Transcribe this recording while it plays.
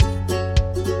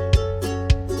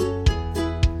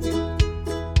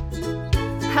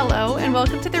Hello, and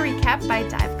welcome to the recap by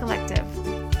Dive Collective.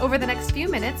 Over the next few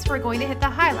minutes, we're going to hit the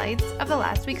highlights of the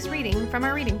last week's reading from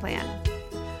our reading plan.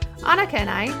 Annika and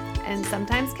I, and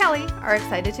sometimes Kelly, are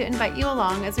excited to invite you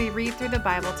along as we read through the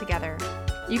Bible together.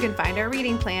 You can find our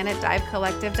reading plan at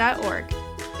divecollective.org.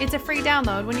 It's a free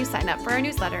download when you sign up for our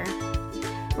newsletter.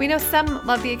 We know some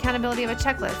love the accountability of a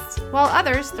checklist, while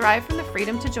others thrive from the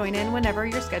freedom to join in whenever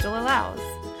your schedule allows.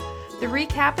 The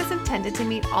recap is intended to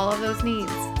meet all of those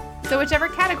needs. So whichever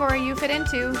category you fit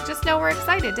into, just know we're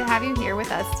excited to have you here with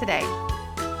us today.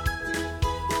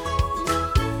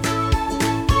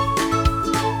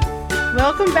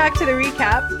 Welcome back to the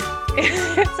recap.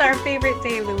 It's our favorite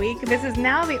day of the week. This is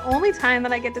now the only time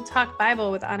that I get to talk Bible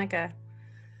with Annika.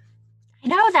 I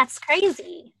know, that's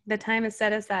crazy. The time is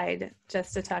set aside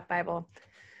just to talk Bible.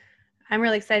 I'm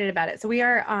really excited about it. So we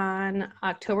are on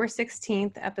October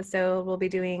 16th episode. We'll be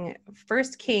doing 1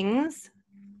 Kings,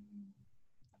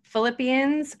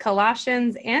 Philippians,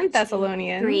 Colossians, and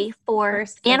Thessalonians. 3, 4,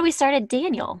 and we started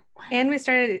Daniel.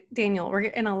 We're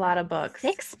in a lot of books.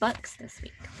 6 books this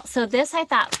week. So this I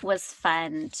thought was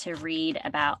fun to read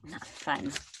about. Not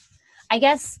fun. I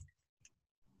guess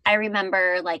I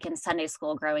remember like in Sunday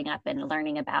school growing up and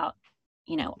learning about,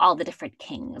 all the different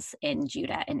kings in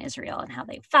Judah and Israel and how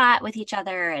they fought with each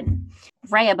other, and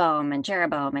Rehoboam and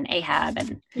Jeroboam and Ahab.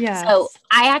 And so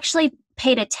I actually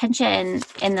paid attention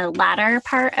in the latter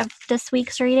part of this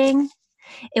week's reading.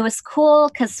 It was cool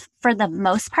because for the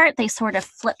most part, they sort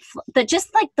of but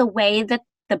just like the way that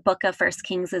the book of 1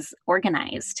 Kings is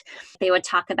organized, they would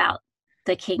talk about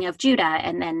the king of Judah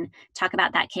and then talk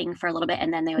about that king for a little bit.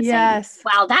 And then they would say,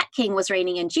 while that king was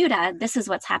reigning in Judah, this is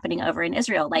what's happening over in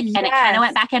Israel. And it kind of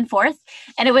went back and forth,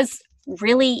 and it was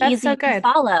really easy to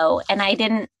follow. And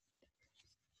I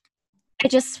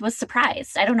just was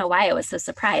surprised. I don't know why I was so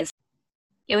surprised.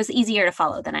 It was easier to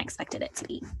follow than I expected it to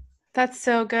be. That's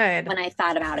so good. When I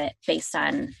thought about it based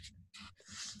on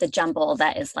the jumble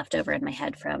that is left over in my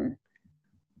head from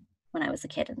when I was a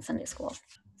kid in Sunday school.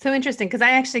 So interesting, because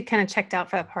I actually kind of checked out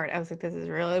for that part. I was like, this is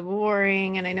really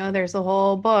boring. And I know there's a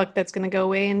whole book that's going to go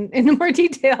way into more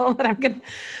detail, but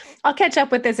I'll catch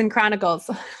up with this in Chronicles.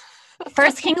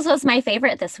 1 Kings was my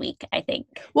favorite this week, I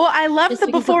think. Well, I love the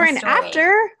before and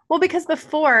after. Well, because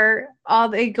before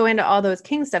they go into all those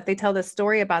king stuff, they tell the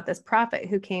story about this prophet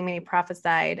who came and he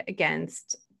prophesied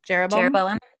against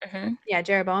Jeroboam. Mm-hmm. Yeah,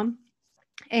 Jeroboam.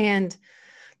 And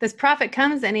this prophet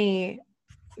comes and he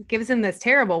gives him this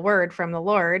terrible word from the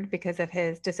Lord because of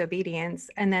his disobedience.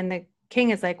 And then the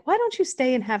king is like, why don't you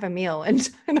stay and have a meal? And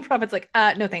the prophet's like,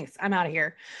 no, thanks. I'm out of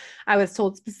here. I was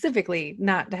told specifically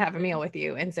not to have a meal with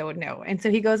you. And so no. And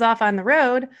so he goes off on the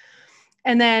road.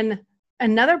 And then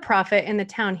another prophet in the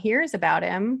town hears about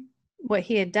him, what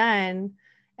he had done,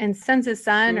 and sends his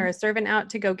son or a servant out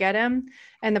to go get him.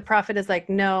 And the prophet is like,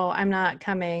 no, I'm not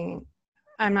coming.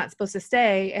 I'm not supposed to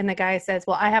stay. And the guy says,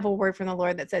 well, I have a word from the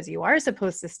Lord that says you are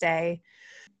supposed to stay.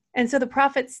 And so the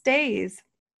prophet stays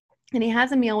and he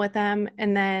has a meal with them.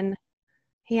 And then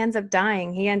he ends up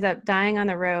dying. He ends up dying on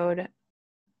the road.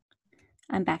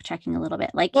 I'm backtracking a little bit.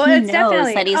 Like he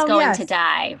knows that he's going to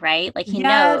die, right? Like he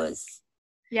knows.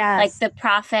 Yeah. Like the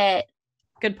prophet.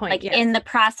 Good point. Like in the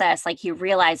process, like he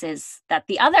realizes that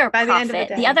the other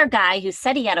prophet, the other guy who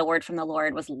said he had a word from the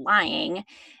Lord was lying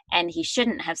and he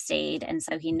shouldn't have stayed. And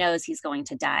so he knows he's going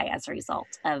to die as a result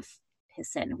of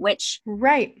his sin, which.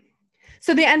 Right.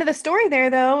 So the end of the story there,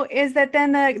 though, is that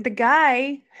then the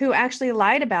guy who actually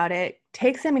lied about it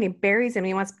takes him and he buries him. And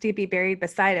he wants to be buried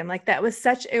beside him. Like it was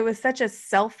such a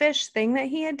selfish thing that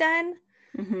he had done.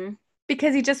 Mm-hmm.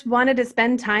 Because he just wanted to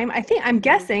spend time. I'm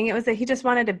guessing it was that he just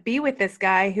wanted to be with this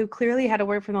guy who clearly had a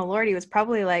word from the Lord. He was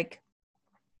probably like,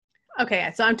 okay,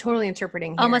 so I'm totally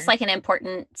interpreting here. Almost like an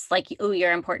importance, like, oh,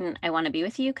 you're important, I want to be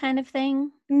with you kind of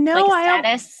thing. No, like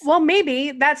status. Well,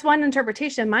 maybe that's one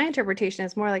interpretation. My interpretation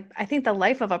is more like, I think the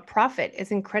life of a prophet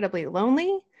is incredibly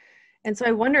lonely. And so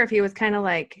I wonder if he was kind of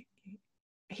like,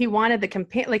 he wanted the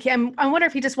companion, like I wonder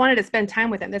if he just wanted to spend time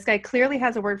with him. This guy clearly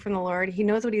has a word from the Lord. He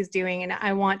knows what he's doing. And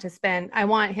I want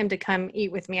him to come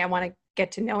eat with me. I want to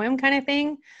get to know him kind of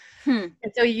thing. And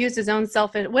so he used his own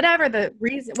whatever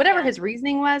his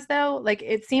reasoning was though, like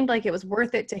it seemed like it was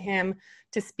worth it to him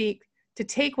to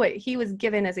take what he was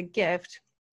given as a gift,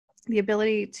 the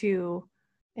ability to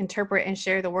interpret and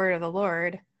share the word of the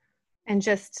Lord and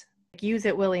just use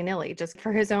it willy-nilly just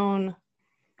for his own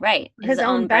his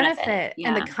own benefit. Yeah.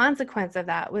 And the consequence of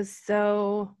that was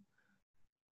so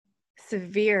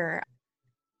severe.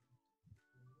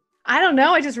 I don't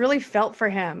know. I just really felt for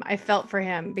him. I felt for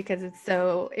him because it's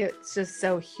just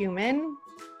so human.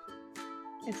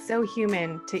 It's so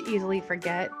human to easily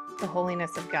forget the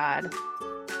holiness of God.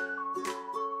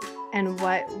 and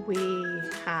what we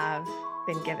have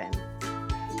been given.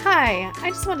 Hi, I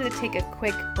just wanted to take a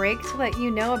quick break to let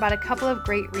you know about a couple of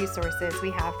great resources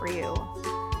we have for you.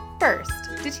 First,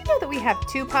 did you know that we have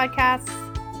 2 podcasts?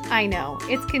 I know,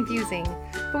 it's confusing,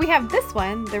 but we have this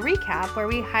one, The Recap, where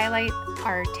we highlight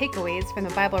our takeaways from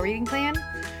the Bible reading plan.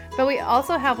 But we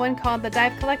also have one called the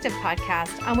Dive Collective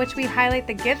podcast, on which we highlight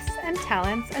the gifts and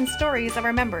talents and stories of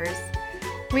our members.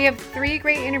 We have 3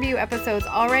 great interview episodes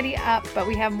already up, but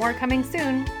we have more coming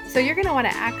soon, so you're going to want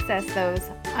to access those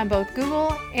on both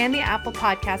Google and the Apple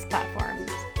Podcast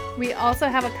platforms. We also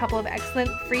have a couple of excellent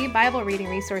free Bible reading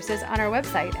resources on our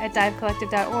website at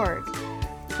divecollective.org.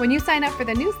 When you sign up for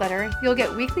the newsletter, you'll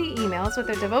get weekly emails with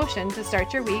a devotion to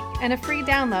start your week and a free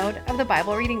download of the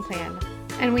Bible reading plan.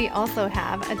 And we also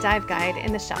have a dive guide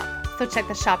in the shop, so check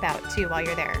the shop out too while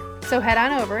you're there. So head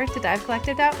on over to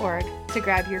divecollective.org to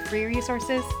grab your free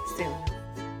resources soon.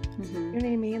 You know what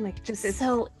I mean? Like, just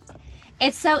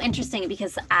it's so interesting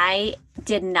because I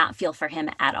did not feel for him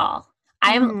at all.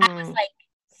 I was like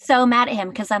so mad at him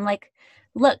because I'm like,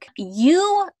 look,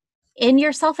 you in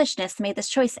your selfishness made this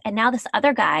choice, and now this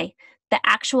other guy, the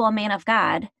actual man of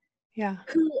God,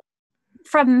 who,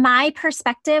 from my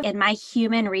perspective, in my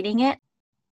human reading it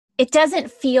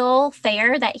doesn't feel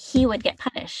fair that he would get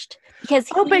punished because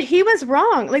but he was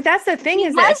wrong. Like, that's the thing,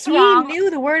 is that he knew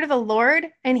the word of the Lord,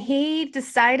 and he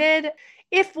decided,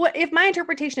 if my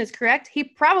interpretation is correct, he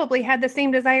probably had the same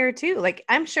desire too. Like,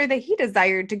 I'm sure that he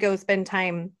desired to go spend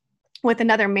time with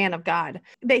another man of God,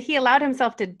 that he allowed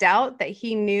himself to doubt that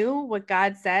he knew what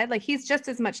God said. Like, he's just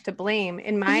as much to blame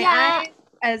in my eyes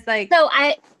as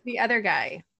the other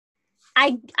guy.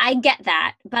 I get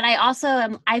that, but I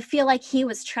also I feel like he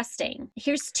was trusting.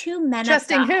 Here's 2 men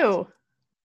trusting of God. Who?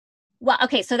 Well,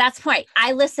 okay, so that's the point.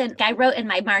 I wrote in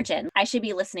my margin, I should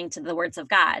be listening to the words of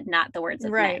God, not the words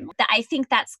of men. I think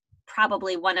that's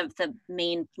probably one of the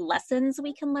main lessons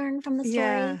we can learn from the story.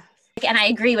 Yeah. And I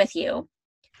agree with you.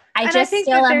 I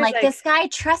am like, this guy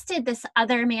trusted this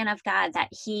other man of God that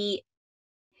he,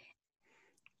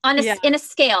 in a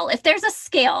scale, if there's a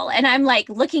scale and I'm like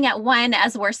looking at one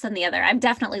as worse than the other, I'm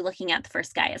definitely looking at the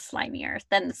first guy as slimier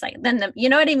than the second. You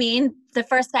know what I mean? The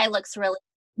first guy looks really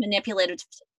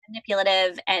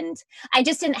manipulative, and I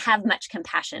just didn't have much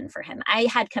compassion for him. I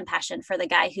had compassion for the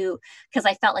guy because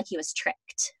I felt like he was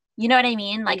tricked. You know what I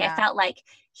mean? Like, I felt like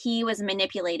he was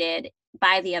manipulated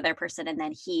by the other person, and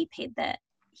then he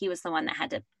was the one that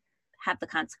had to have the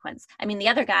consequence. I mean, the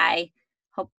other guy,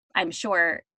 I'm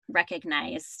sure,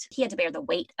 recognized he had to bear the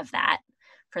weight of that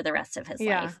for the rest of his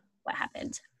life. What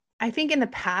happened? I think in the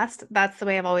past, that's the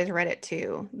way I've always read it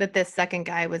too, that this second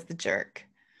guy was the jerk.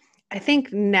 I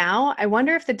think now, I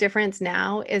wonder if the difference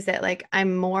now is that, like,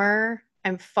 I'm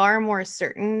far more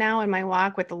certain now in my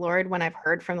walk with the Lord when I've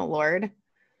heard from the Lord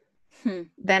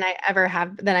than I ever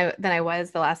have, than I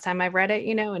was the last time I've read it,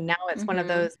 and now it's one of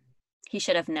those. He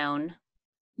should have known.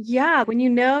 Yeah. When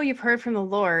you've heard from the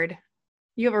Lord,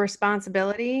 you have a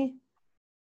responsibility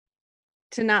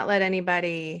to not let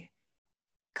anybody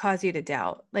cause you to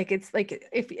doubt. Like, it's like,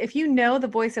 if you know the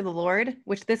voice of the Lord,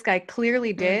 which this guy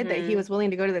clearly did, that he was willing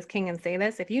to go to this king and say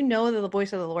this, if you know the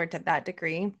voice of the Lord to that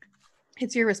degree,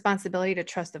 it's your responsibility to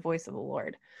trust the voice of the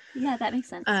Lord. Yeah, that makes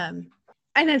sense. And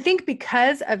I think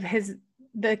because of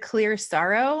the clear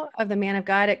sorrow of the man of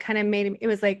God, it kind of made him, it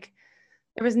was like,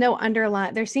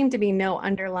 there seemed to be no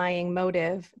underlying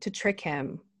motive to trick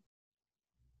him,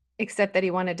 except that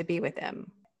he wanted to be with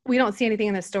him. We don't see anything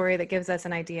in the story that gives us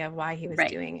an idea of why he was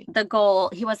doing it. The goal,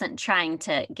 he wasn't trying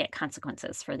to get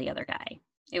consequences for the other guy.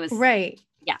 It was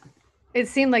Yeah. It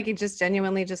seemed like he just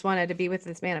genuinely just wanted to be with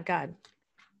this man of God.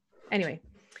 Anyway.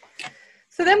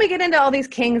 So then we get into all these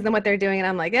kings and what they're doing, and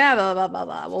I'm like, blah, blah, blah,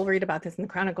 blah. We'll read about this in the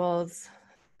Chronicles,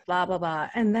 blah, blah, blah.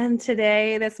 And then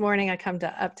this morning, I come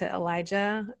up to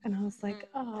Elijah, and I was like,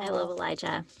 I love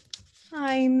Elijah.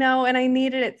 I know, and I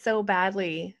needed it so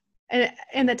badly.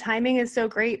 And the timing is so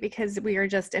great because we are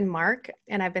just in Mark,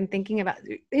 and I've been thinking about,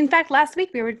 in fact, last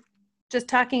week we were just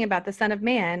talking about the Son of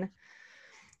Man,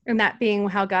 and that being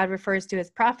how God refers to his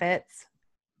prophets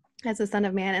as the Son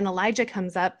of Man. And Elijah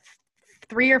comes up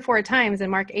 3 or 4 times in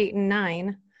Mark 8 and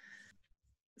 9.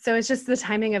 So it's just the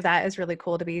timing of that is really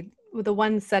cool to be with the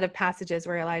one set of passages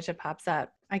where Elijah pops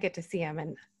up. I get to see him,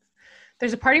 and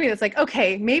there's a part of me that's like,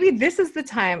 okay, maybe this is the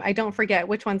time I don't forget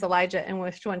which one's Elijah and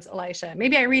which one's Elisha.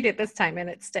 Maybe I read it this time and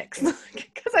it sticks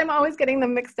because I'm always getting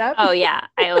them mixed up. Oh yeah,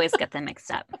 I always get them mixed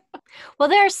up. Well,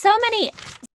 there are so many.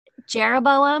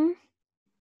 Jeroboam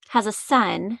has a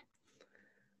son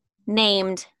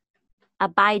named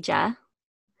Abijah,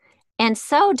 and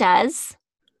so does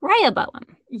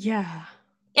Rehoboam. Yeah.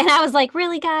 And I was like,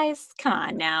 really, guys? Come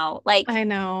on now. Like, I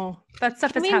know. That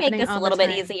stuff can is we make happening this a all the little bit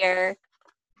time. easier?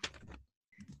 I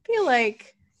feel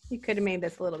like you could have made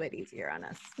this a little bit easier on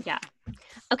us. Yeah.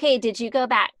 Okay, did you go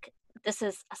back? This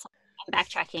is I'm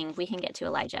backtracking. We can get to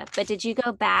Elijah. But did you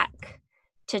go back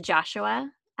to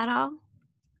Joshua at all?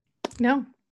 No.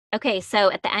 Okay,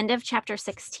 so at the end of chapter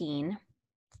 16,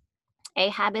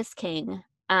 Ahab is king.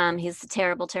 He's a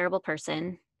terrible, terrible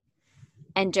person.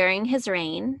 And during his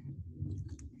reign,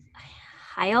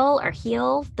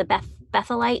 Hiel, the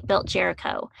Bethelite, built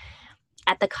Jericho.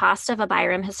 At the cost of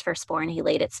Abiram, his firstborn, he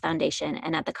laid its foundation,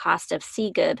 and at the cost of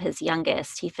Segub, his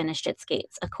youngest, he finished its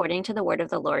gates, according to the word of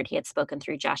the Lord he had spoken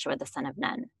through Joshua the son of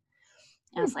Nun.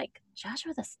 I was like,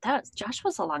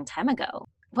 Joshua's a long time ago.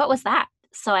 What was that?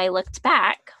 So I looked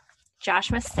back,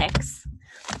 Joshua 6,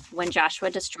 when Joshua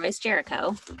destroys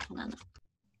Jericho. Hold on.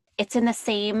 It's in the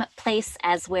same place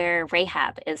as where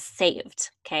Rahab is saved.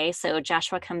 Okay, so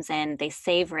Joshua comes in, they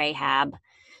save Rahab,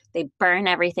 they burn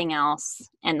everything else,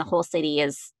 and the whole city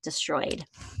is destroyed.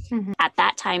 Mhm. At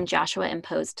that time, Joshua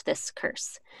imposed this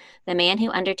curse. The man who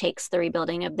undertakes the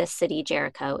rebuilding of this city,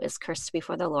 Jericho, is cursed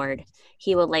before the Lord.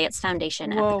 He will lay its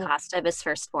foundation at Whoa. the cost of his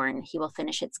firstborn. He will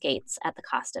finish its gates at the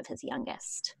cost of his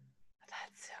youngest.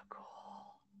 That's so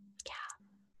cool. Yeah.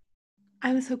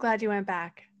 I'm so glad you went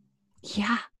back.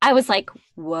 Yeah. I was like,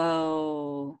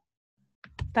 whoa.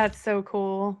 That's so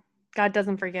cool. God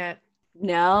doesn't forget.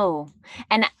 No.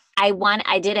 And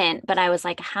I didn't, but I was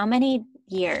like, how many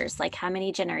years, like how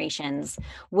many generations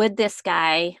would this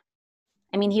guy,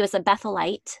 I mean, he was a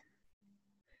Bethelite.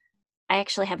 I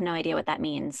actually have no idea what that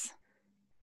means.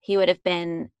 He would have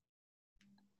been,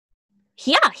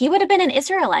 he would have been an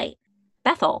Israelite,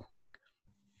 Bethel.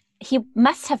 He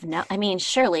must have known, I mean,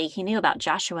 surely he knew about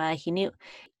Joshua.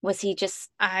 Was he just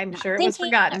I'm not sure it was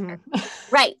thinking? forgotten.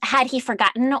 Right. Had he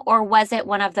forgotten, or was it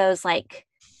one of those, like,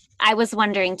 I was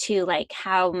wondering too, like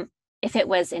how, if it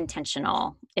was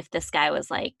intentional, if this guy was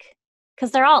like,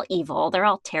 because they're all evil, they're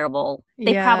all terrible.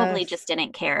 They probably Yes. just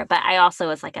didn't care. But I also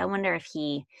was like, I wonder if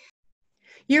he,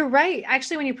 You're right.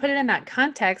 Actually, when you put it in that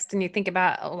context and you think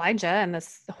about Elijah and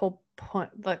this whole point,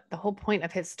 like the whole point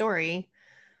of his story,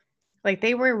 like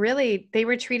they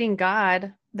were treating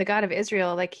God, the God of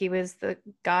Israel, like he was the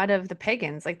God of the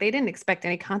pagans. Like they didn't expect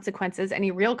any consequences,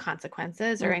 any real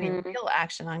consequences or any Mhm. real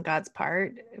action on God's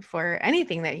part for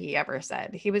anything that he ever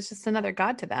said. He was just another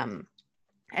God to them.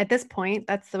 At this point,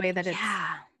 that's the way that it's,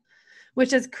 Yeah,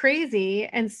 which is crazy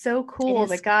and so it cool is.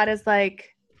 that God is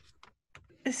like,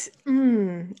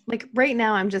 like right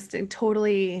now, I'm just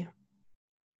totally,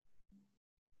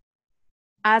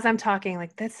 as I'm talking,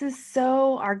 like this is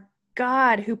so our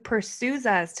God who pursues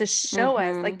us to show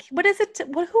us, Mhm. like, what is it?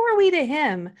 Who are we to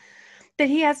him that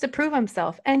he has to prove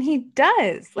himself? And he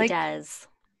does. He Like does.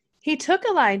 he took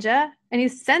Elijah and he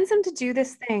sends him to do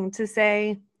this thing to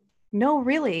say, no,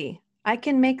 really, I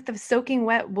can make the soaking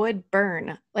wet wood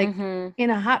burn like Mhm. in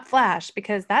a hot flash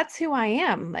because that's who I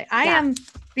am. Like I Yeah. am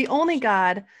the only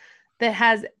God that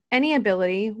has any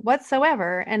ability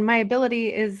whatsoever, and my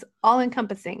ability is all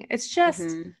encompassing. It's just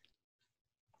Mhm.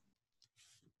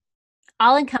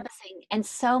 All encompassing and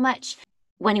so much.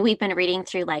 When we've been reading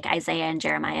through like Isaiah and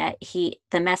Jeremiah,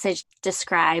 the message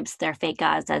describes their fake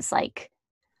gods as like,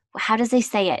 how does he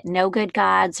say it? No good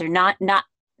gods, or not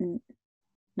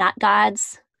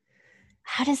gods.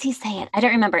 How does he say it? I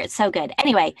don't remember. It's so good.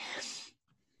 Anyway,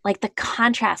 like the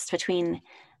contrast between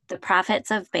the prophets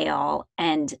of Baal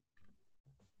and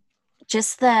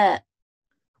just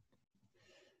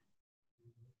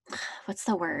what's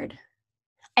the word?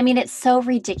 I mean, it's so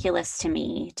ridiculous to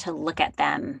me to look at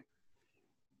them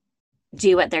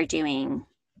do what they're doing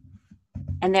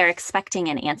and they're expecting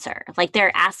an answer. Like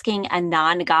they're asking a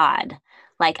non-God,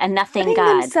 like a nothing cutting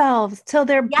God. themselves till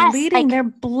they're Yes, bleeding, like, they're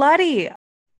bloody.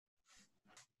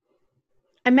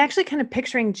 I'm actually kind of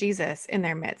picturing Jesus in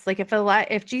their midst. Like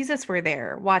if Jesus were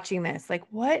there watching this, like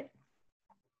what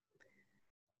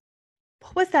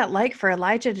was that like for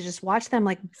Elijah to just watch them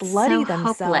like bloody so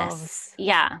hopeless. themselves?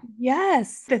 Yeah.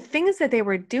 Yes, the things that they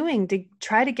were doing to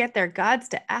try to get their gods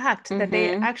to act that they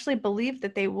Mhm. actually believed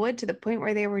that they would, to the point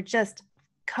where they were just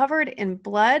covered in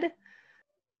blood.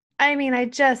 I mean,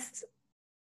 it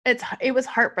was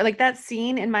like that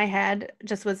scene in my head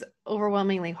just was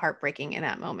overwhelmingly heartbreaking in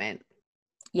that moment.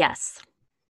 Yes.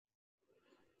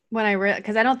 When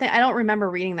because I don't remember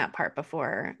reading that part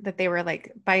before, that they were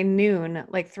like by noon,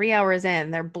 like 3 hours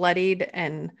in, they're bloodied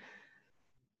and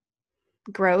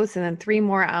gross, and then 3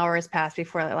 more hours pass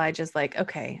before Elijah's like,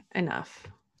 okay, enough.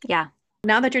 Yeah.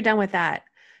 Now that you're done with that,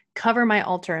 cover my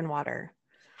altar in water.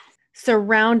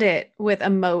 Surround it with a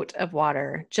moat of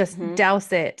water. Just Mhm.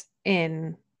 douse it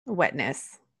in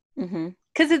wetness. Mm-hmm.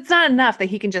 Because it's not enough that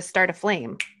he can just start a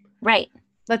flame. Right.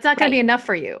 That's not going Right. to be enough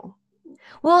for you.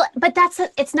 Well, but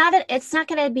it's not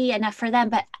going to be enough for them.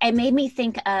 But it made me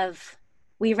think of,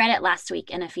 we read it last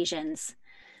week in Ephesians.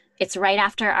 It's right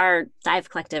after our Dive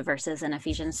Collective verses in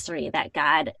Ephesians 3 that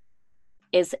God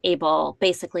is able,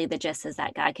 basically the gist is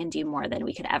that God can do more than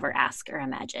we could ever ask or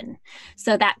imagine.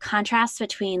 So that contrast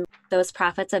between those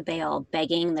prophets of Baal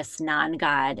begging this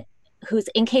non-God who's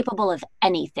incapable of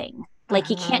anything, like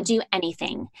he can't do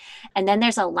anything. And then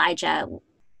there's Elijah.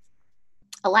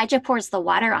 Elijah pours the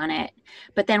water on it,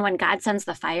 but then when God sends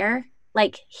the fire,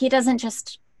 like he doesn't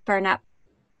just burn up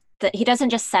he doesn't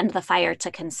just send the fire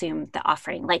to consume the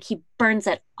offering, like he burns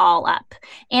it all up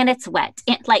and it's wet.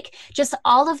 Like just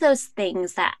all of those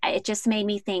things that it just made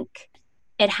me think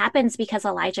it happens because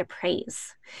Elijah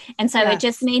prays. And so it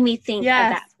just made me think of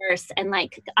that verse and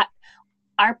like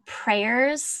our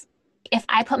prayers. If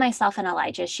I put myself in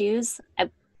Elijah's shoes,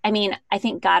 I mean, I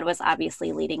think God was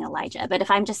obviously leading Elijah, but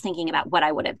if I'm just thinking about what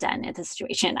I would have done in this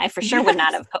situation, I for sure would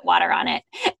not have put water on it.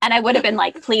 And I would have been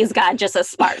like, please, God, just a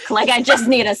spark. Like, I just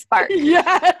need a spark,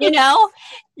 you know?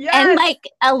 And like,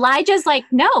 Elijah's like,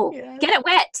 no, get it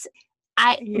wet.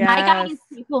 My God is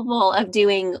capable of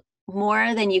doing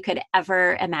more than you could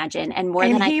ever imagine. And more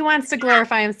than he wants to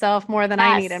glorify himself more than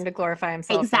I need him to glorify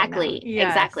himself. Exactly. Right now.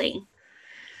 Exactly.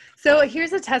 So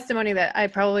here's a testimony that I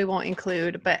probably won't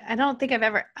include, but I don't think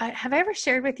have I ever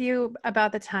shared with you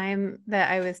about the time that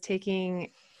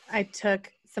I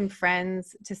took some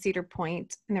friends to Cedar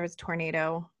Point and there was a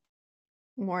tornado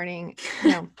warning.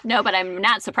 No. No, but I'm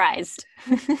not surprised.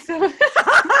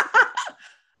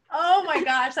 Oh my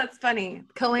gosh, that's funny.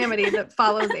 Calamity that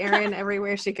follows Erin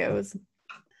everywhere she goes. Of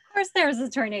course there's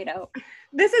a tornado.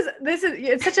 This is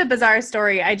it's such a bizarre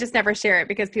story. I just never share it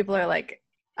because people are like,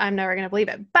 I'm never going to believe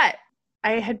it. But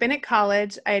I had been at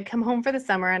college. I had come home for the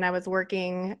summer and I was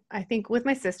working, I think, with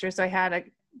my sister. So I had a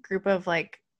group of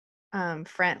like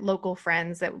local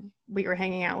friends that we were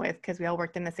hanging out with because we all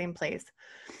worked in the same place.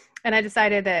 And I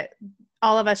decided that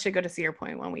all of us should go to Cedar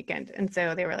Point one weekend. And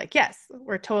so they were like, yes,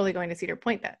 we're totally going to Cedar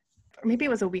Point that. Or maybe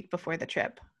it was a week before the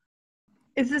trip.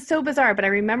 This is so bizarre. But I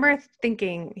remember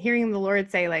hearing the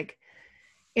Lord say, like,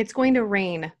 it's going to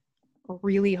rain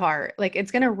really hard. Like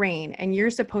it's going to rain and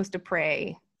you're supposed to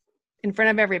pray in front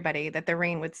of everybody that the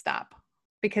rain would stop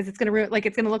because it's going to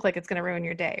it's going to look like it's going to ruin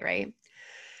your day. Right.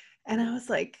 And I was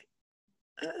like,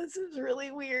 this is really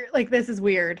weird. Like, this is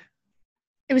weird.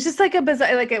 It was just like a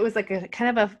bizarre, like it was like a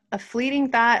kind of a fleeting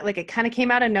thought. Like it kind of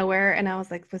came out of nowhere. And I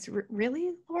was like,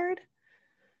 really, Lord?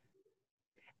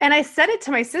 And I said it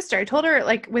to my sister. I told her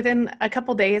like within a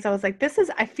couple days, I was like,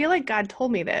 I feel like God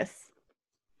told me this.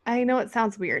 I know it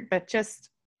sounds weird, but just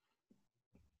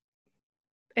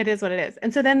it is what it is.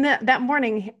 And so then that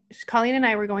morning, Colleen and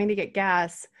I were going to get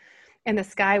gas and the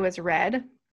sky was red.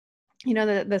 You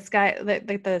know, the sky,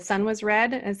 the sun was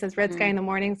red and it says red sky in the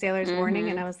morning, sailor's warning.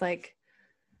 And I was like,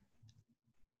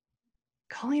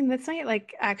 Colleen, this might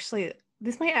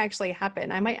actually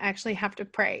happen. I might actually have to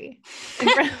pray in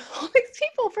front of all these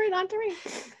people for it not to rain.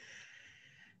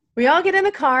 We all get in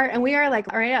the car and we are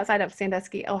like right outside of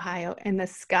Sandusky, Ohio, and the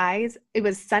skies, it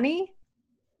was sunny.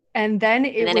 And then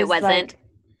it wasn't. Like,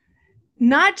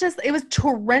 not just, it was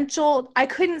torrential. I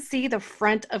couldn't see the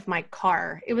front of my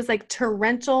car. It was like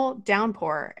torrential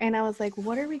downpour. And I was like,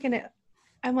 what are we going to,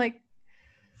 I was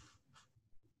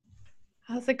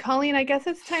like, Colleen, I guess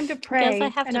it's time to pray.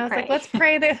 Like, let's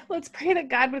pray that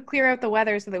God would clear out the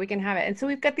weather so that we can have it. And so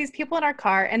we've got these people in our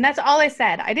car. And that's all I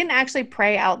said. I didn't actually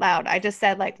pray out loud. I just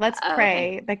said like, let's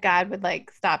pray that God would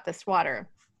like stop this water.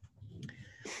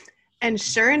 And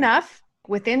sure enough,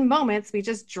 within moments, we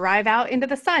just drive out into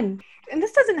the sun. And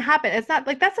this doesn't happen. It's not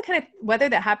like, that's the kind of weather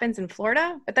that happens in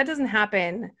Florida, but that doesn't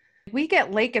happen. We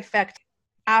get lake effect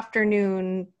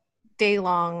afternoon, day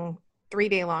long,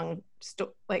 3-day long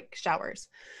like showers.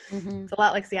 It's a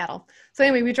lot like Seattle. So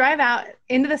anyway, we drive out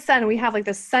into the sun. We have like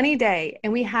this sunny day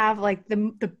and we have like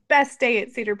the best day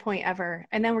at Cedar Point ever.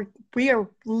 And then we are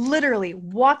literally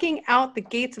walking out the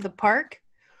gates of the park.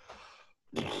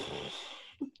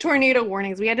 Tornado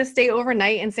warnings. We had to stay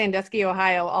overnight in Sandusky,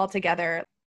 Ohio all together.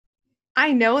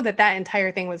 I know that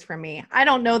entire thing was for me. I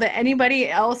don't know that anybody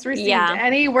else received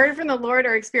any word from the Lord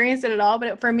or experienced it at all.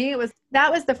 But for me,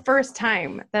 that was the first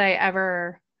time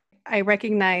that I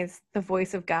recognized the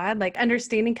voice of God, like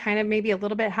understanding kind of maybe a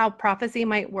little bit how prophecy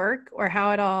might work or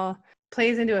how it all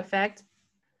plays into effect.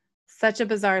 Such a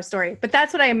bizarre story. But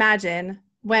that's what I imagine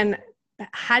when it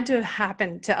had to have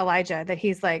happened to Elijah, that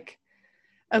he's like,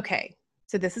 okay,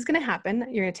 so this is going to happen.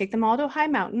 You're going to take them all to a high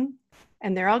mountain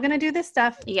and they're all going to do this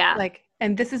stuff. Yeah. Like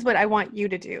and this is what I want you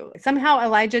to do. Somehow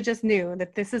Elijah just knew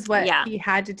that this is what Yeah. he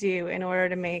had to do in order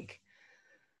to make.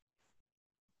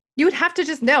 You would have to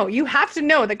just know. You have to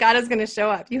know that God is going to show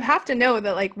up. You have to know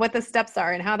that like what the steps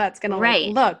are and how that's going to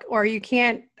like look, or you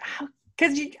can't,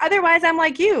 because otherwise I'm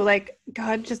like you, like,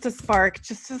 God, just a spark,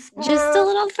 just a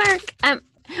little spark.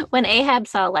 When Ahab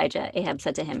saw Elijah, Ahab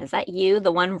said to him, "Is that you,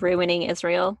 the one ruining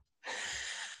Israel?"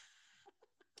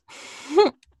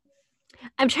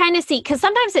 I'm trying to see, because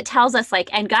sometimes it tells us like,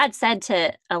 and God said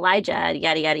to Elijah,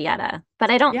 yada, yada, yada. But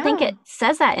I don't think it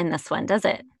says that in this one, does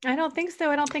it? I don't think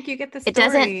so. I don't think you get the story. It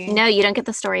doesn't. No, you don't get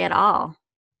the story at all.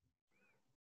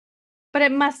 But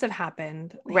it must have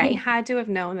happened. Right. He had to have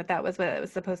known that that was what it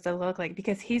was supposed to look like,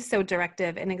 because he's so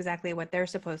directive in exactly what they're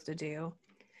supposed to do.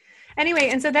 Anyway,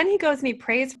 and so then he goes and he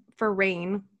prays for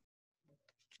rain.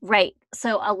 Right.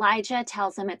 So Elijah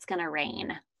tells him it's going to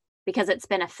rain because it's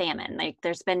been a famine. Like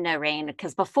there's been no rain,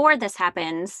 because before this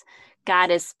happens, God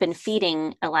has been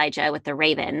feeding Elijah with the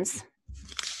ravens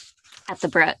at the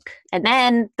brook. And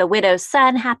then the widow's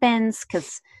son happens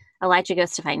because Elijah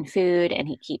goes to find food and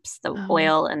he keeps the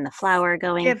oil and the flour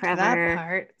going forever. That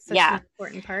part. Such an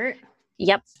important part.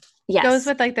 Yep. Yes. Goes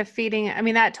with like the feeding. I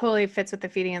mean, that totally fits with the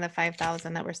feeding of the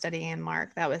 5,000 that we're studying in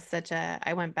Mark. That was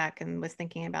I went back and was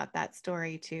thinking about that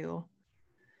story too.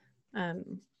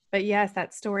 But yes,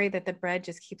 that story that the bread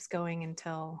just keeps going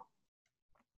until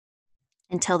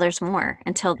there's more,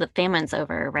 until the famine's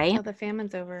over, right? Until the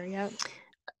famine's over, yep.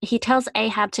 He tells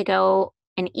Ahab to go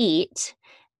and eat,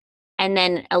 and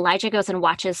then Elijah goes and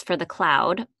watches for the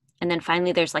cloud, and then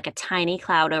finally there's like a tiny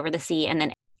cloud over the sea, and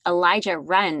then Elijah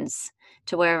runs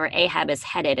to wherever Ahab is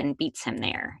headed and beats him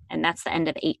there, and that's the end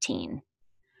of 18.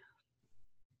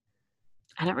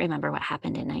 I don't remember what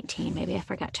happened in 19. Maybe I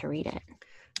forgot to read it.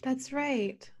 That's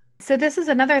right. So this is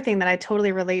another thing that I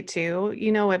totally relate to.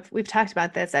 You know, we've talked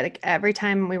about this, that like every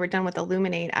time we were done with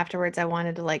Illuminate afterwards, I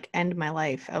wanted to like end my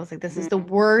life. I was like, this is the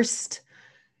worst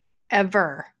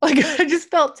ever. Like I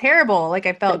just felt terrible. Like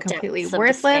I felt completely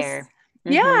worthless.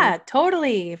 Mm-hmm. Yeah,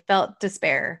 totally felt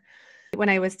despair. When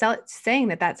I was saying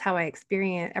that that's how I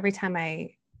experienced every time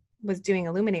I was doing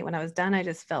Illuminate, when I was done, I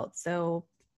just felt so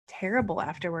terrible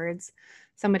afterwards.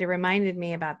 Somebody reminded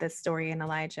me about this story in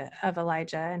Elijah,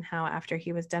 and how after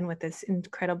he was done with this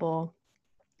incredible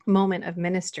moment of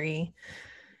ministry,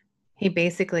 he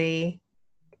basically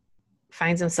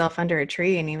finds himself under a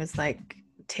tree and he was like,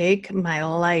 take my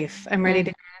life. I'm ready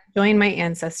to join my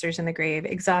ancestors in the grave.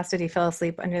 Exhausted, he fell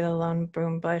asleep under the lone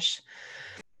broom bush.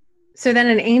 So then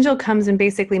an angel comes and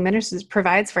basically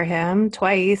provides for him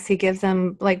twice. He gives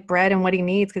him like bread and what he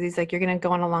needs, because he's like, you're going to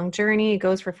go on a long journey. It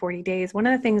goes for 40 days. One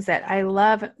of the things that I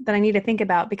love that I need to think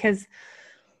about, because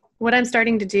what I'm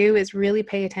starting to do is really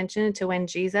pay attention to when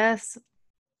Jesus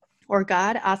or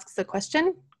God asks a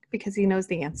question, because he knows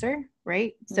the answer,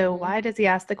 right? So why does he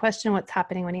ask the question? What's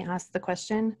happening when he asks the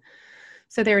question?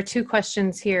 So there were two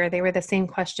questions here. They were the same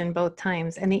question both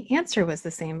times, and the answer was the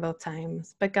same both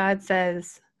times. But God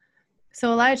says,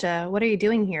 so Elijah, what are you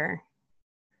doing here?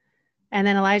 And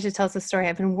then Elijah tells the story.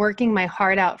 I've been working my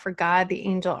heart out for God, the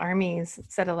angel armies,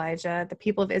 said Elijah. The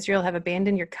people of Israel have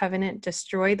abandoned your covenant,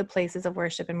 destroyed the places of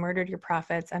worship, and murdered your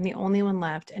prophets. I'm the only one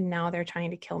left, and now they're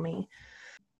trying to kill me.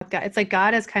 It's like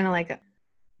God is kind of like,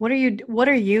 what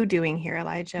are you doing here,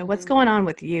 Elijah? What's going on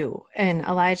with you? And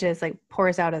Elijah is like,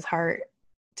 pours out his heart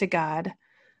to God.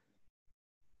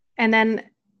 And then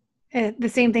the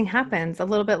same thing happens a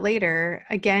little bit later.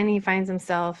 Again, he finds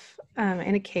himself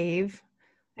in a cave,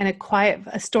 and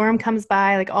a storm comes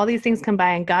by, like all these things come by,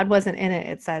 and God wasn't in it,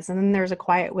 it says. And then there's a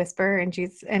quiet whisper,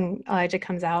 and Elijah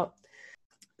comes out.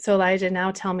 So Elijah,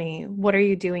 now tell me, what are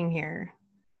you doing here?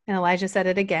 And Elijah said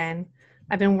it again.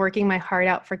 I've been working my heart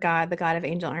out for God, the God of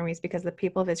angel armies, because the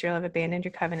people of Israel have abandoned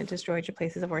your covenant, destroyed your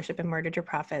places of worship, and murdered your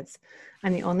prophets.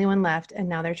 I'm the only one left, and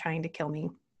now they're trying to kill me.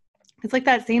 It's like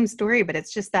that same story, but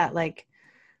it's just that like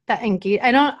that engage.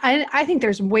 I think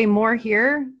there's way more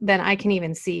here than I can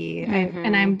even see.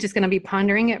 And I'm just going to be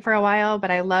pondering it for a while, but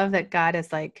I love that God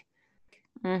is like,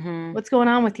 what's going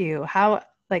on with you?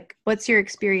 What's your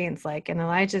experience like? And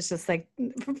Elijah's just like,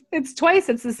 it's twice.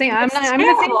 It's the same. I'm in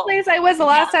the same place I was the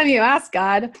last time you asked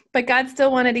God, but God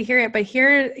still wanted to hear it. But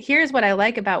here's what I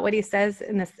like about what he says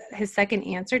in his second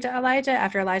answer to Elijah,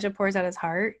 after Elijah pours out his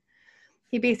heart.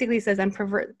 He basically says, I'm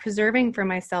preserving for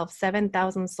myself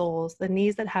 7,000 souls, the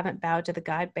knees that haven't bowed to the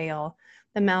god Baal,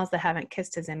 the mouths that haven't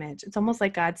kissed his image. It's almost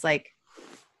like God's like,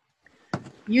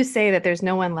 you say that there's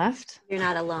no one left. You're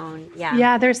not alone. Yeah.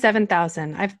 Yeah, there's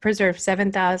 7,000. I've preserved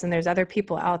 7,000. There's other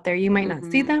people out there. You might not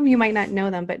see them. You might not know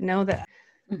them, but know that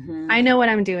I know what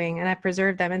I'm doing, and I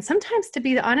preserve them. And sometimes, to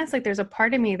be honest, like there's a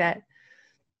part of me that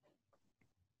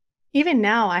even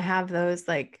now I have those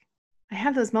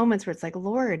moments where it's like,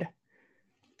 Lord,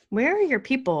 where are your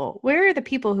people? Where are the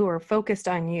people who are focused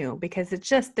on you? Because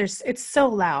it's so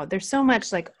loud. There's so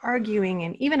much like arguing,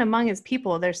 and even among his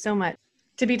people, there's so much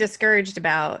to be discouraged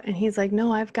about. And he's like,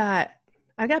 no, I've got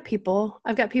people.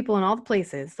 I've got people in all the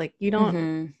places. Like you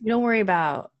don't worry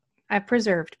about, I've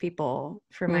preserved people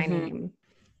for my name.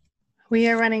 We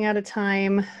are running out of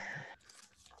time.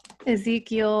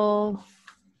 Ezekiel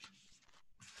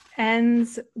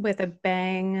ends with a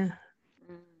bang.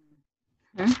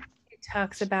 He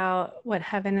talks about what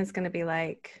heaven is going to be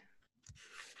like,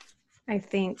 I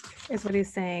think is what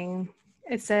he's saying.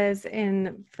 It says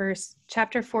in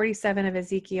chapter 47 of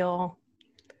Ezekiel,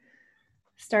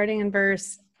 starting in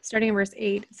verse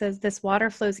 8, it says, this water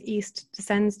flows east,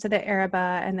 descends to the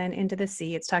Arabah, and then into the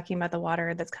sea. It's talking about the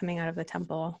water that's coming out of the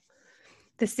temple.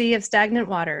 The sea of stagnant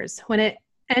waters. When it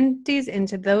empties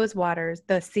into those waters,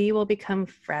 the sea will become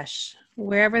fresh.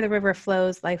 Wherever the river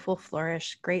flows, life will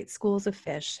flourish, great schools of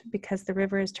fish, because the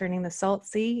river is turning the salt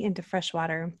sea into fresh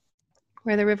water.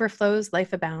 Where the river flows,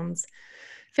 life abounds.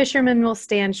 Fishermen will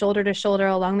stand shoulder to shoulder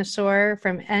along the shore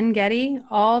from En Gedi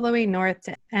all the way north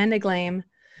to En Eglaim,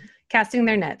 casting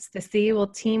their nets. The sea will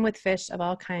teem with fish of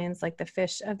all kinds, like the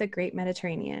fish of the great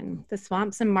Mediterranean. The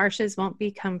swamps and marshes won't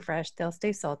become fresh, they'll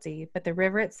stay salty, but the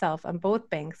river itself on both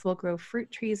banks will grow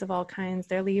fruit trees of all kinds.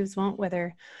 Their leaves won't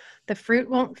wither. The fruit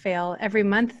won't fail. Every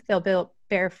month they'll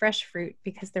bear fresh fruit,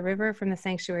 because the river from the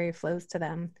sanctuary flows to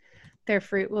them. Their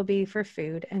fruit will be for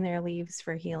food, and their leaves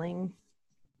for healing.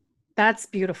 That's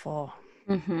beautiful.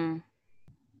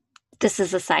 This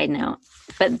is a side note,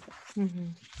 but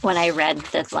when I read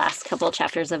the last couple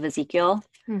chapters of Ezekiel,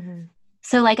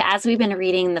 so like as we've been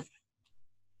reading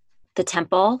the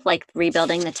temple, like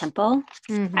rebuilding the temple,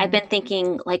 I've been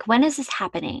thinking, like, when is this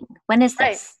happening? When is this?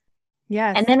 Right.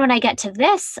 Yes. And then when I get to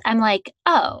this, I'm like,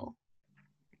 oh,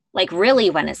 like really,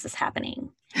 when is this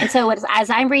happening? And so as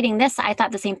I'm reading this, I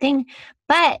thought the same thing.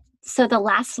 But so the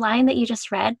last line that you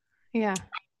just read,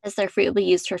 is their fruit will be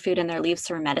used for food and their leaves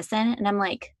for medicine. And I'm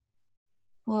like,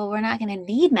 well, we're not going to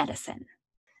need medicine.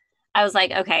 I was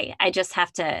like, okay, I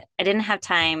didn't have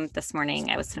time this morning.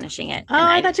 I was finishing it. Oh,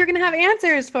 I thought you were going to have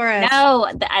answers for us.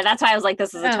 No, that's why I was like,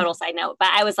 this is a total side note. But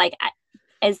I was like,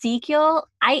 Ezekiel,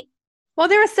 well,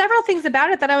 there were several things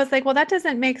about it that I was like, well, that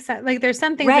doesn't make sense. Like there's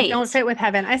some things that don't fit with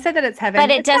heaven. I said that it's heaven.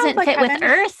 But it doesn't fit with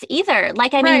earth either.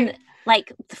 Like, I mean,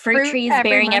 like fruit trees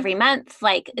bearing every month.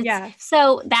 Like,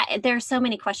 so that there's so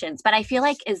many questions. But I feel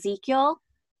like Ezekiel,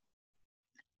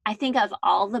 I think of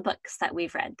all the books that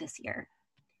we've read this year,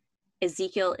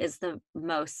 Ezekiel is the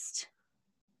most,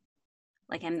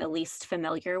 like, I'm the least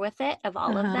familiar with it of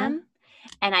all of them.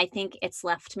 And I think it's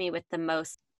left me with the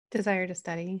most desire to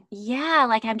study. Yeah.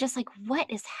 Like, I'm just like, what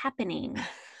is happening?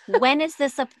 When is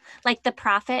this like the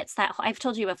prophets that I've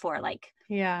told you before, like,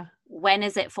 when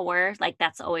is it for? Like,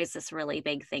 that's always this really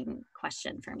big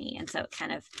question for me. And so it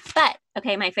kind of, but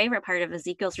okay. My favorite part of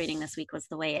Ezekiel's reading this week was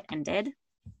the way it ended,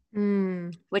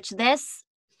 which this,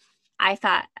 I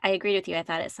thought, I agreed with you. I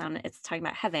thought it's talking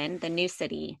about heaven, the new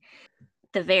city.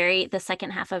 The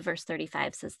second half of verse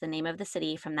 35 says, the name of the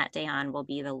city from that day on will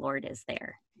be The Lord is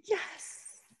There. Yes.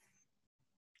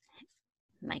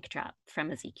 Mic drop from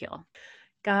Ezekiel.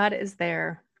 God is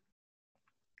there.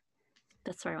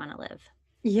 That's where I want to live.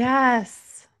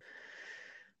 Yes.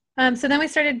 So then we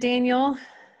started Daniel.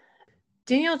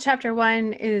 Daniel chapter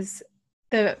 1 is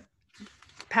the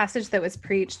passage that was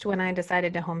preached when I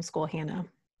decided to homeschool Hannah.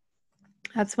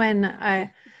 That's when I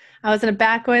was in a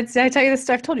backwoods. Did I tell you this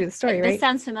story? I've told you the story, right? This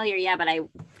sounds familiar, yeah, but I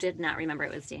did not remember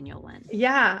it was Daniel 1.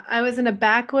 Yeah, I was in a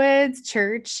backwoods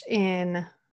church in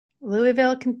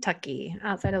Louisville, Kentucky,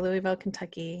 outside of Louisville,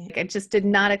 Kentucky. I just did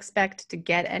not expect to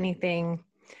get anything.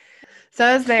 So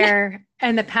I was there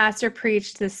and the pastor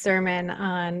preached this sermon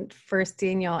on First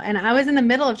Daniel. And I was in the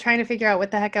middle of trying to figure out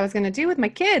what the heck I was going to do with my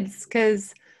kids,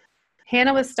 because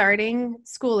Hannah was starting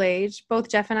school age. Both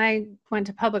Jeff and I went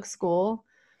to public school.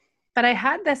 But I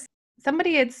had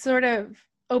somebody had sort of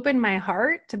opened my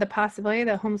heart to the possibility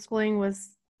that homeschooling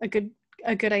was a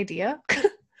good idea.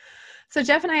 So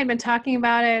Jeff and I had been talking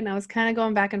about it, and I was kind of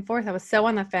going back and forth. I was so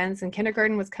on the fence, and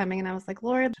kindergarten was coming, and I was like,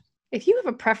 Lord, if you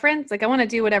have a preference, like, I want to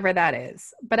do whatever that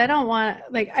is, but I don't want,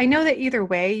 like, I know that either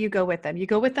way you go with them. You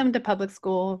go with them to public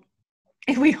school.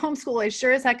 If we homeschool, I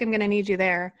sure as heck am going to need you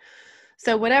there.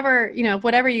 So whatever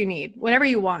you need, whatever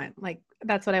you want, like,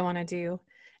 that's what I want to do.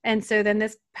 And so then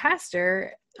this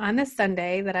pastor on this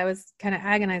Sunday that I was kind of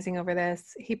agonizing over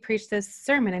this, he preached this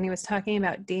sermon, and he was talking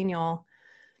about Daniel,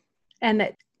 and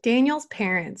that Daniel's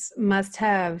parents must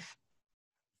have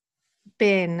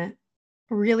been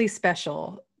really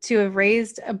special to have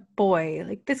raised a boy.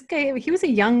 Like this guy, he was a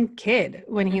young kid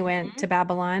when he went to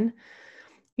Babylon.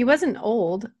 He wasn't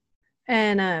old.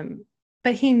 And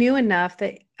but he knew enough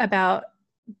about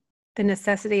the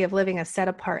necessity of living a set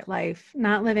apart life,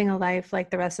 not living a life like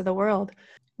the rest of the world.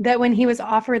 That when he was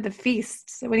offered the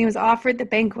feasts, when he was offered the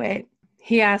banquet,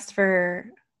 he asked for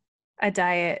a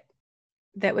diet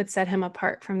that would set him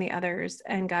apart from the others,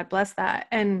 and God blessed that.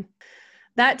 And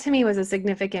that to me was a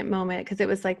significant moment, because it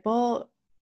was like, well,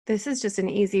 this is just an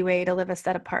easy way to live a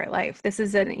set apart life. This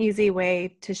is an easy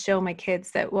way to show my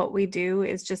kids that what we do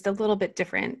is just a little bit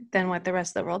different than what the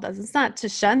rest of the world does. It's not to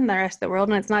shun the rest of the world,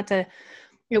 and it's not to,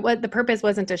 the purpose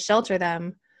wasn't to shelter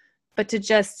them, but to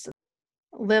just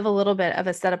live a little bit of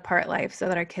a set apart life so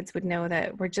that our kids would know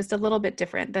that we're just a little bit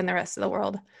different than the rest of the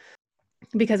world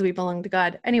because we belong to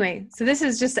God. Anyway, so this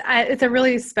is just, it's a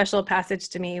really special passage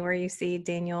to me where you see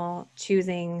Daniel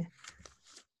choosing,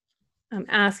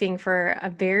 asking for a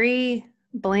very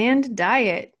bland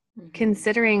diet,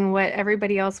 considering what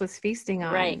everybody else was feasting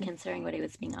on. Right, considering what he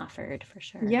was being offered, for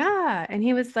sure. Yeah, and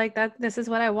he was like, this is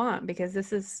what I want, because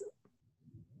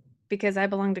I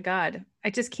belong to God. I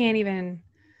just can't even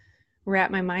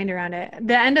wrap my mind around it.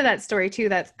 The end of that story too,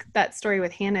 that story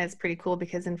with Hannah is pretty cool,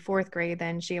 because in 4th grade,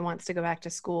 then she wants to go back to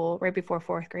school. Right before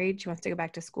 4th grade, she wants to go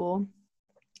back to school.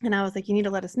 And I was like, you need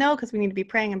to let us know, because we need to be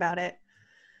praying about it.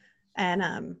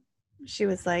 And she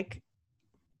was like,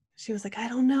 I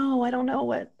don't know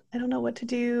what to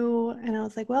do. And I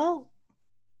was like, well,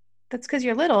 that's because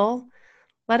you're little.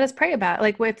 Let us pray about it.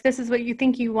 Like, if this is what you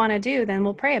think you want to do, then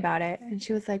we'll pray about it. And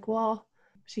she was like, well,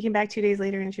 she came back 2 days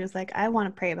later and she was like, I want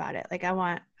to pray about it. Like, I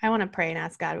want to pray and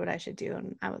ask God what I should do.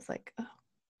 And I was like,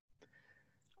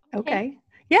 oh, okay.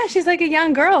 Yeah. She's like a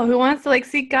young girl who wants to like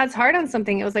seek God's heart on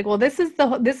something. It was like, well, this is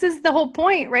the whole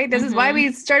point, right? This is why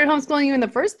we started homeschooling you in the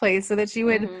first place, so that you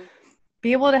would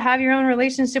be able to have your own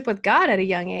relationship with God at a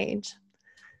young age.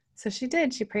 So she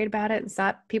did. She prayed about it and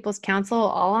sought people's counsel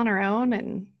all on her own,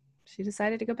 and she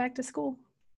decided to go back to school.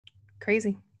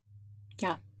 Crazy.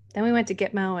 Yeah. Then we went to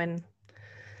Gitmo, and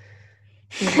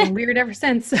it's been weird ever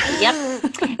since. Yep.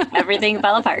 Everything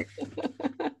fell apart.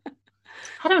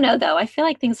 I don't know, though. I feel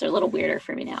like things are a little weirder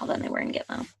for me now than they were in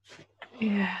Gitmo.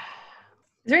 Yeah.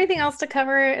 Is there anything else to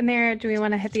cover in there? Do we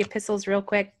want to hit the epistles real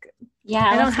quick? Yeah.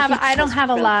 I don't have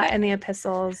a lot in the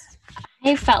epistles.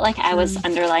 I felt like I was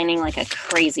underlining like a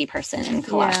crazy person in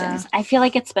Colossians. Yeah. I feel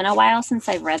like it's been a while since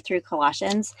I read through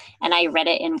Colossians, and I read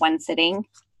it in one sitting.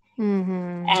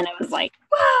 And I was like,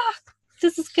 wow,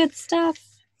 this is good stuff.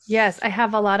 Yes, I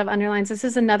have a lot of underlines. This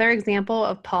is another example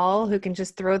of Paul, who can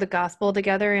just throw the gospel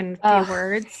together in a few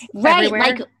words. Right. Everywhere.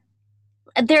 Like,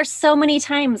 there's so many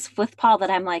times with Paul that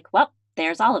I'm like, well,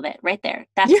 there's all of it right there.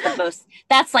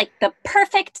 That's like the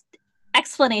perfect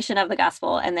explanation of the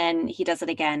gospel. And then he does it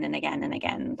again and again and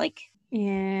again. Like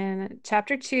in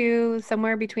chapter 2,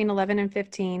 somewhere between 11 and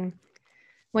 15,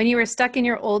 when you were stuck in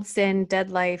your old sin, dead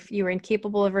life, you were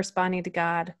incapable of responding to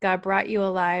God. God brought you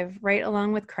alive right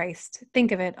along with Christ.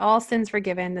 Think of it. All sins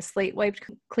forgiven, the slate wiped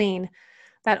clean,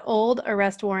 that old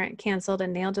arrest warrant canceled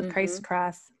and nailed to Christ's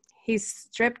cross. He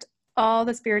stripped all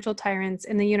the spiritual tyrants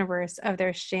in the universe of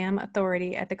their sham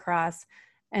authority at the cross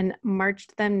and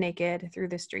marched them naked through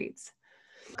the streets.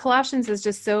 Colossians is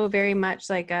just so very much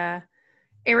like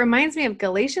it reminds me of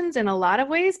Galatians in a lot of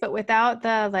ways, but without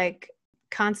the like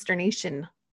consternation.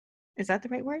 Is that the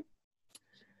right word?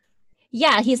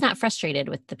 Yeah, he's not frustrated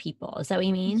with the people. Is that what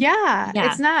you mean? Yeah.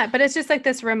 It's not, but it's just like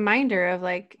this reminder of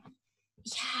like,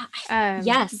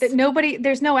 yes, that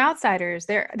there's no outsiders.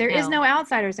 There is no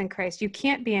outsiders in Christ. You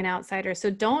can't be an outsider.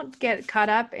 So don't get caught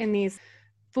up in these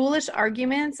foolish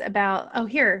arguments about,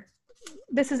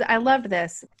 I loved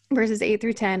this. Verses 8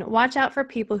 through 10, watch out for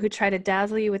people who try to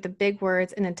dazzle you with the big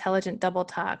words and intelligent double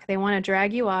talk. They want to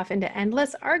drag you off into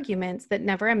endless arguments that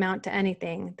never amount to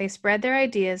anything. They spread their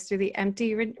ideas through the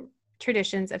empty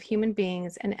traditions of human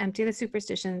beings and empty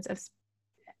superstitions of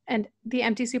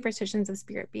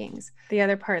spirit beings. The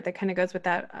other part that kind of goes with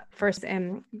that first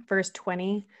in verse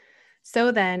 20.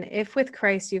 So then, if with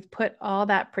Christ you've put all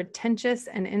that pretentious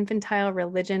and infantile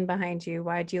religion behind you,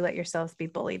 why do you let yourselves be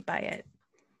bullied by it?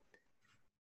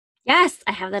 Yes,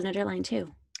 I have that underlined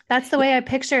too. That's what I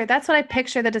picture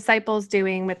the disciples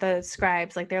doing with the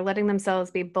scribes. Like, they're letting themselves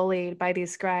be bullied by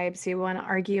these scribes who want to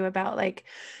argue about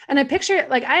and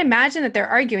I imagine that they're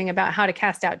arguing about how to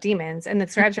cast out demons. And the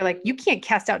scribes are like, you can't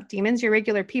cast out demons. You're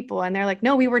regular people. And they're like,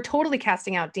 no, we were totally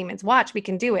casting out demons. Watch, we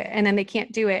can do it. And then they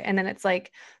can't do it. And then it's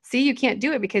like, see, you can't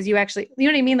do it because you actually, you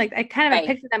know what I mean? Like, I kind of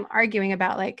picture them arguing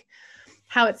about like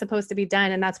how it's supposed to be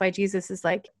done. And that's why Jesus is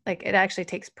like it actually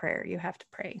takes prayer. You have to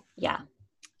pray. Yeah.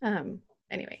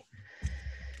 Anyway.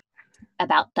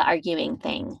 about the arguing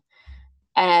thing.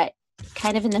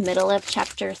 Kind of in the middle of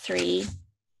chapter 3,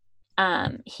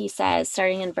 he says,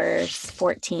 starting in verse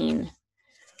 14,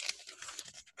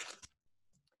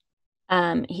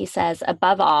 he says,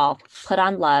 above all, put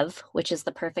on love, which is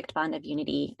the perfect bond of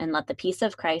unity, and let the peace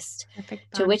of Christ,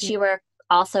 to which you were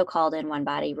also called in one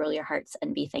body, rule your hearts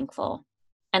and be thankful.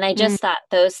 And I just thought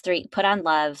those three, put on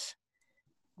love,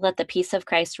 let the peace of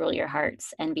Christ rule your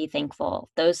hearts and be thankful.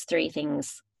 Those three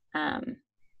things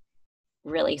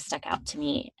really stuck out to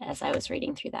me as I was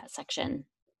reading through that section.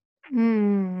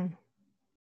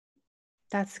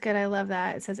 That's good. I love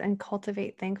that. It says, and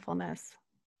cultivate thankfulness.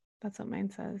 That's what mine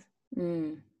says.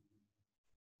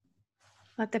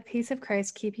 Let the peace of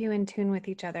Christ keep you in tune with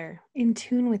each other. In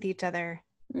tune with each other.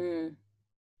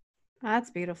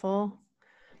 That's beautiful.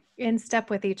 In step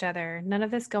with each other. None of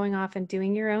this going off and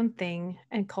doing your own thing,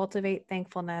 and cultivate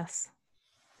thankfulness.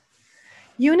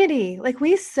 Unity. Like,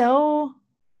 we so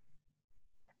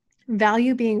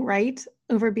value being right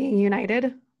over being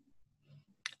united.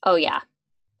 Oh, yeah.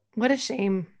 What a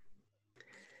shame.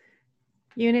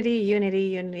 Unity, unity,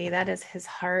 unity. That is his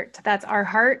heart. That's our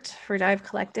heart for Dive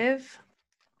Collective.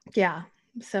 Yeah,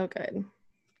 so good.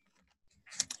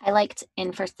 I liked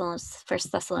in First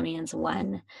Thessalonians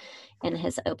 1, in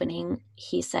his opening,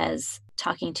 he says,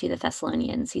 talking to the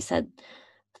Thessalonians, he said,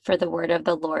 for the word of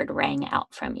the Lord rang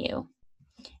out from you.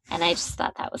 And I just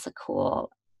thought that was a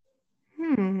cool.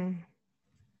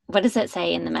 What does it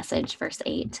say in the Message, verse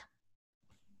 8?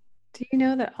 Do you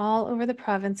know that all over the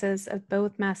provinces of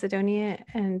both Macedonia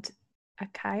and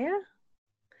Achaia,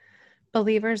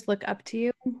 believers look up to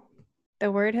you?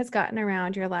 The word has gotten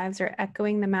around. Your lives are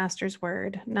echoing the Master's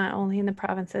word, not only in the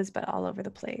provinces, but all over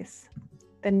the place.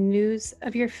 The news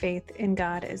of your faith in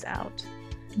God is out.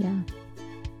 Yeah.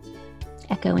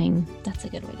 Echoing. That's a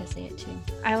good way to say it too.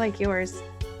 I like yours.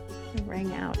 It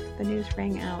rang out. The news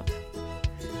rang out.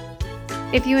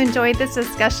 If you enjoyed this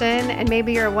discussion and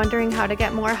maybe you're wondering how to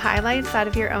get more highlights out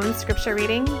of your own scripture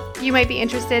reading, you might be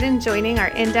interested in joining our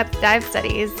in-depth dive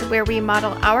studies where we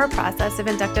model our process of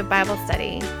inductive Bible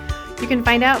study. You can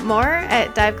find out more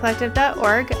at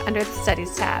divecollective.org under the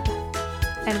Studies tab.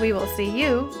 And we will see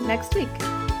you next week.